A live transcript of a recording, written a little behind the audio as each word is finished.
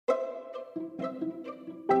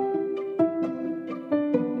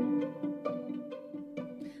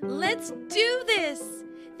Let's do this!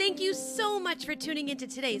 Thank you so much for tuning into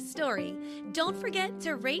today's story. Don't forget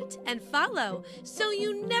to rate and follow so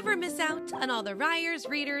you never miss out on all the Ryers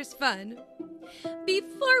Readers fun.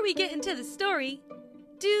 Before we get into the story,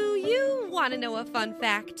 do you want to know a fun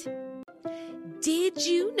fact? Did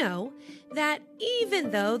you know that even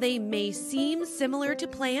though they may seem similar to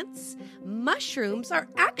plants, mushrooms are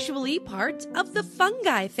actually part of the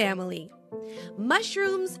fungi family?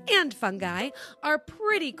 Mushrooms and fungi are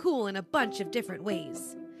pretty cool in a bunch of different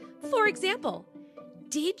ways. For example,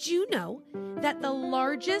 did you know that the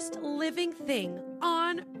largest living thing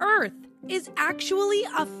on Earth is actually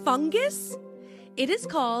a fungus? It is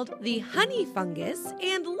called the honey fungus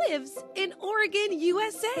and lives in Oregon,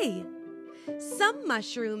 USA. Some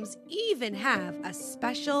mushrooms even have a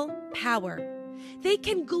special power. They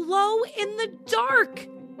can glow in the dark.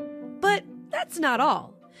 But that's not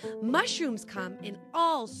all. Mushrooms come in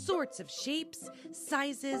all sorts of shapes,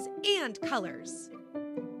 sizes, and colors.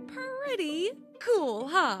 Pretty cool,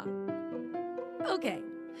 huh? Okay,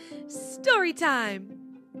 story time.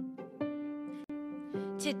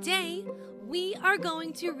 Today, we are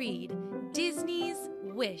going to read Disney's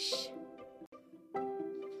Wish.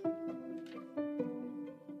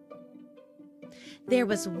 There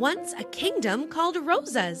was once a kingdom called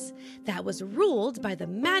Rosas that was ruled by the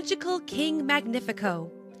magical King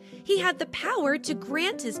Magnifico. He had the power to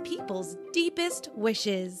grant his people's deepest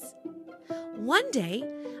wishes. One day,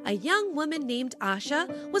 a young woman named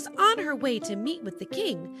Asha was on her way to meet with the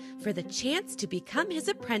king for the chance to become his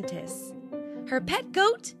apprentice. Her pet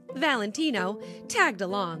goat, Valentino, tagged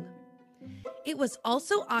along. It was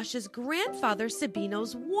also Asha's grandfather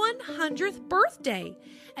Sabino's 100th birthday,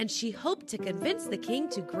 and she hoped to convince the king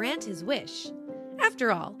to grant his wish.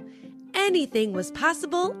 After all, anything was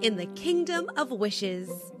possible in the Kingdom of Wishes.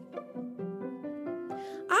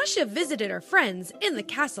 Asha visited her friends in the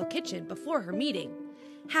castle kitchen before her meeting.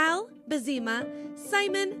 Hal, Bazima,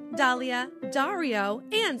 Simon, Dahlia, Dario,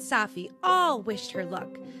 and Safi all wished her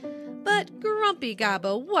luck, but Grumpy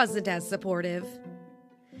Gobbo wasn't as supportive.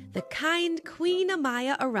 The kind Queen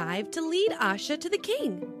Amaya arrived to lead Asha to the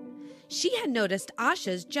king. She had noticed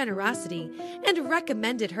Asha's generosity and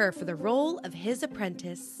recommended her for the role of his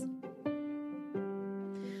apprentice.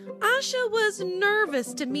 Asha was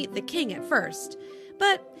nervous to meet the king at first,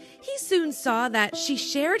 but he soon saw that she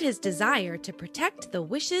shared his desire to protect the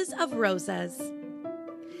wishes of Rosas.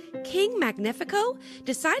 King Magnifico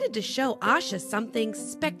decided to show Asha something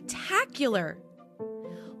spectacular.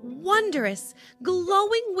 Wondrous,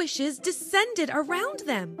 glowing wishes descended around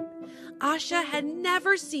them. Asha had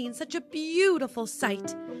never seen such a beautiful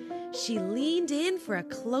sight. She leaned in for a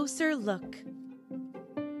closer look.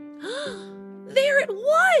 There it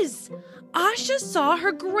was! Asha saw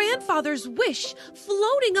her grandfather's wish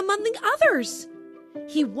floating among the others.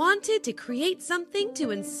 He wanted to create something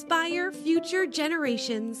to inspire future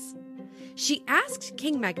generations. She asked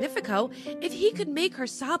King Magnifico if he could make her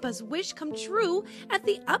Saba's wish come true at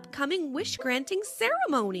the upcoming wish-granting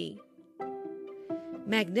ceremony.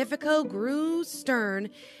 Magnifico grew stern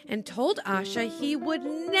and told Asha he would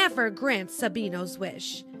never grant Sabino's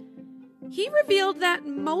wish. He revealed that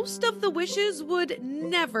most of the wishes would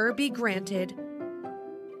never be granted.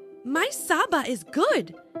 My Saba is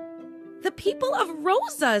good. The people of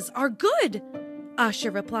Rosas are good,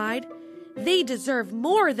 Asha replied. They deserve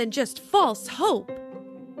more than just false hope.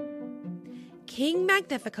 King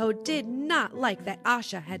Magnifico did not like that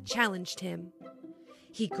Asha had challenged him.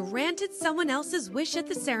 He granted someone else's wish at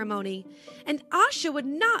the ceremony, and Asha would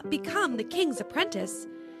not become the king's apprentice,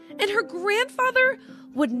 and her grandfather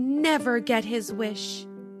would never get his wish.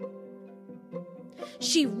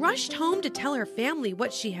 She rushed home to tell her family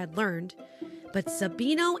what she had learned, but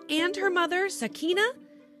Sabino and her mother, Sakina,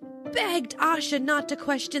 begged Asha not to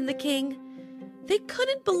question the king. They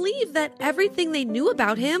couldn't believe that everything they knew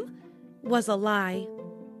about him was a lie.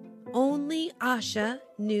 Only Asha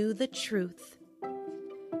knew the truth.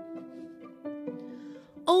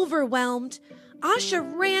 Overwhelmed, Asha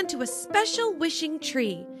ran to a special wishing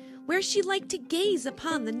tree where she liked to gaze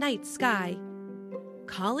upon the night sky.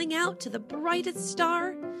 Calling out to the brightest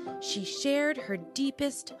star, she shared her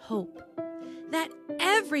deepest hope, that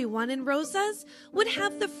everyone in Rosas would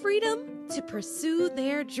have the freedom to pursue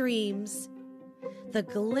their dreams. The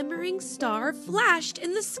glimmering star flashed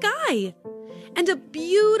in the sky, and a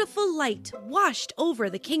beautiful light washed over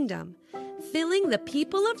the kingdom, filling the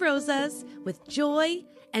people of Rosas with joy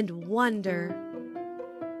and wonder.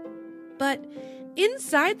 But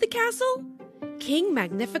inside the castle, King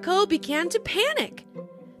Magnifico began to panic.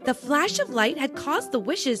 The flash of light had caused the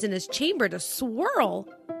wishes in his chamber to swirl.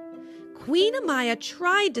 Queen Amaya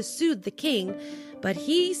tried to soothe the king, but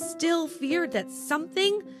he still feared that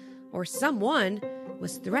something or someone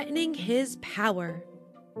was threatening his power.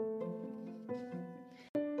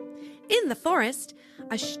 In the forest,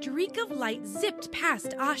 a streak of light zipped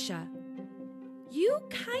past Asha. "You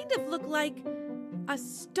kind of look like a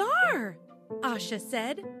star," Asha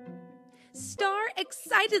said. Star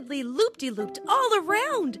excitedly loop-de-looped all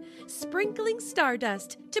around, sprinkling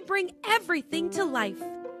stardust to bring everything to life.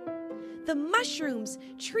 The mushrooms,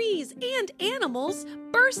 trees, and animals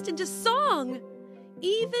burst into song.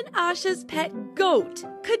 Even Asha's pet goat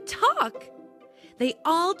could talk. They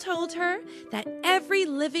all told her that every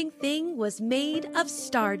living thing was made of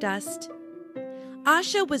stardust.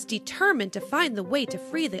 Asha was determined to find the way to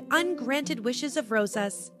free the ungranted wishes of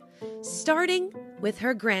Rosas, starting with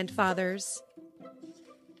her grandfather's.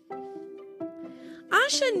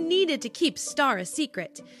 Asha needed to keep Star a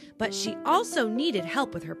secret, but she also needed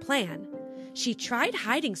help with her plan. She tried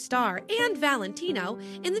hiding Star and Valentino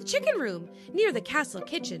in the chicken room near the castle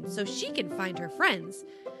kitchen so she can find her friends.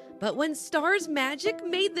 But when Star's magic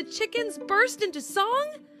made the chickens burst into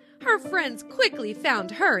song, her friends quickly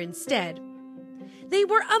found her instead. They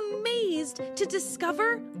were amazed to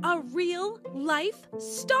discover a real-life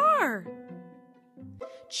star.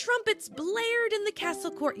 Trumpets blared in the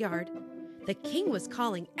castle courtyard. The king was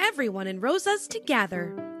calling everyone in Rosas to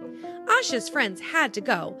gather. Asha's friends had to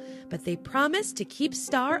go, but they promised to keep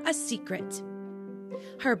Star a secret.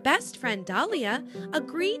 Her best friend Dahlia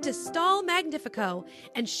agreed to stall Magnifico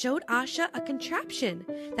and showed Asha a contraption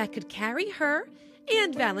that could carry her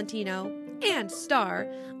and Valentino and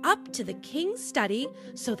Star up to the king's study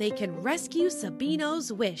so they can rescue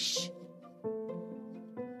Sabino's wish.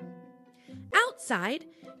 Outside,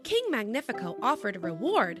 King Magnifico offered a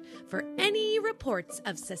reward for any reports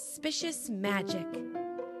of suspicious magic.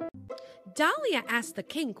 Dahlia asked the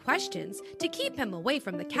king questions to keep him away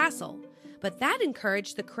from the castle, but that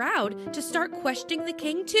encouraged the crowd to start questioning the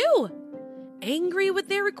king too. Angry with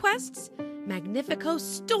their requests, Magnifico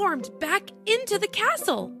stormed back into the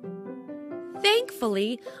castle.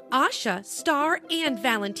 Thankfully, Asha, Star, and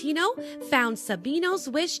Valentino found Sabino's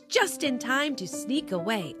wish just in time to sneak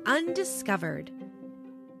away undiscovered.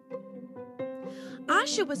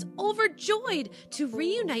 Asha was overjoyed to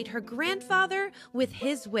reunite her grandfather with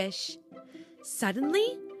his wish.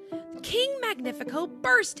 Suddenly, King Magnifico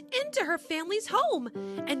burst into her family's home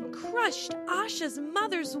and crushed Asha's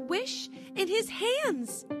mother's wish in his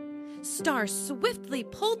hands. Star swiftly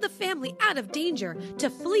pulled the family out of danger to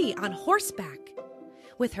flee on horseback.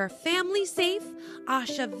 With her family safe,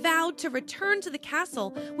 Asha vowed to return to the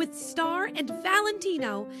castle with Star and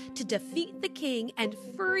Valentino to defeat the king and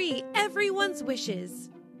free everyone's wishes.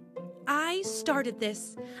 I started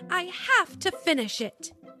this. I have to finish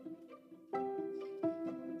it.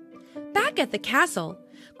 Back at the castle,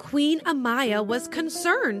 Queen Amaya was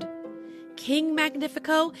concerned. King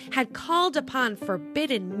Magnifico had called upon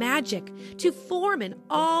forbidden magic to form an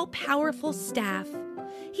all-powerful staff.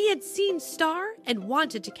 He had seen Star and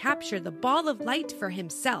wanted to capture the ball of light for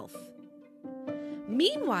himself.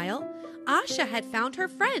 Meanwhile, Asha had found her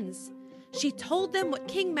friends. She told them what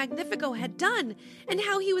King Magnifico had done and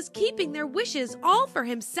how he was keeping their wishes all for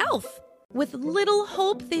himself, with little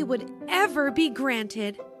hope they would ever be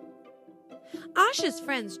granted. Asha's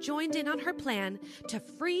friends joined in on her plan to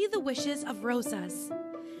free the wishes of Rosas.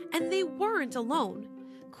 And they weren't alone.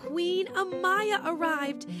 Queen Amaya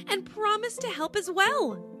arrived and promised to help as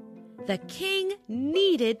well. The king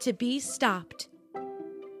needed to be stopped.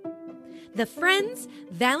 The friends,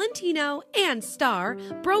 Valentino and Star,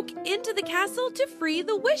 broke into the castle to free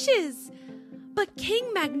the wishes. But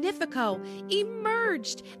King Magnifico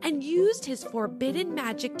emerged and used his forbidden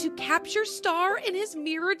magic to capture Star in his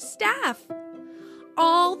mirrored staff.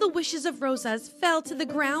 All the wishes of Rosas fell to the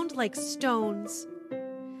ground like stones.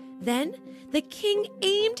 Then the king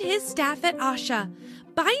aimed his staff at Asha,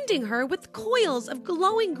 binding her with coils of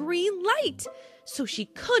glowing green light so she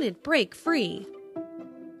couldn't break free.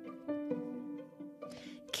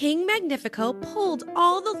 King Magnifico pulled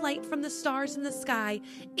all the light from the stars in the sky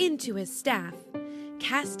into his staff,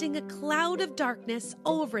 casting a cloud of darkness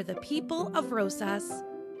over the people of Rosas.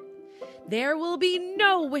 "There will be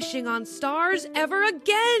no wishing on stars ever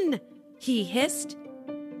again," he hissed.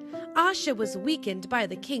 Asha was weakened by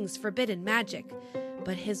the king's forbidden magic,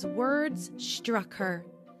 but his words struck her.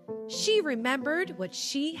 She remembered what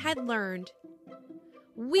she had learned.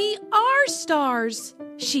 "We are stars!"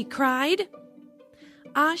 she cried.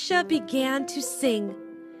 Asha began to sing,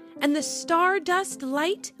 and the stardust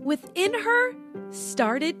light within her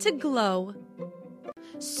started to glow.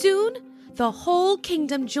 Soon, the whole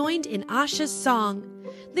kingdom joined in Asha's song.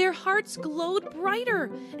 Their hearts glowed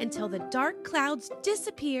brighter until the dark clouds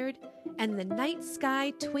disappeared and the night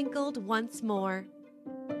sky twinkled once more.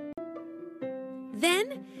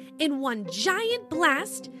 Then, in one giant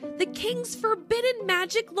blast, the king's forbidden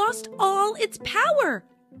magic lost all its power.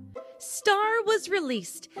 Star was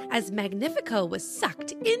released as Magnifico was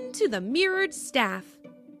sucked into the mirrored staff.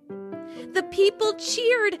 The people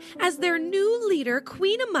cheered as their new leader,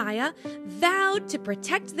 Queen Amaya, vowed to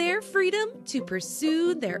protect their freedom to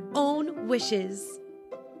pursue their own wishes.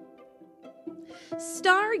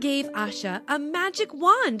 Star gave Asha a magic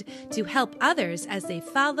wand to help others as they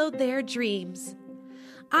followed their dreams.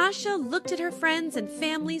 Asha looked at her friends and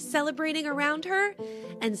family celebrating around her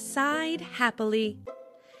and sighed happily.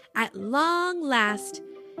 At long last,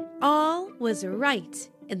 all was right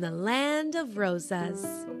in the land of rosas.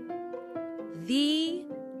 The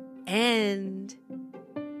end.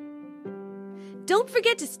 Don't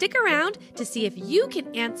forget to stick around to see if you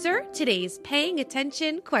can answer today's paying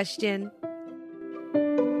attention question.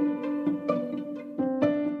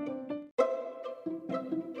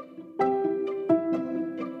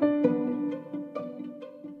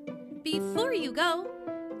 Before you go,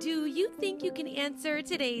 do you think you can answer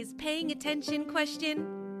today's paying attention question?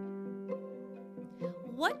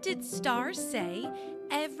 What did Star say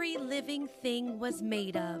every living thing was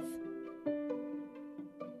made of?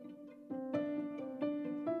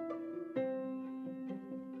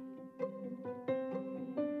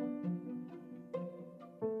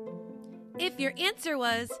 If your answer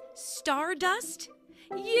was stardust,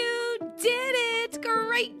 you did it!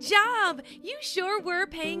 Great job! You sure were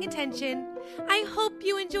paying attention. I hope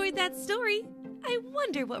you enjoyed that story. I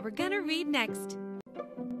wonder what we're gonna read next.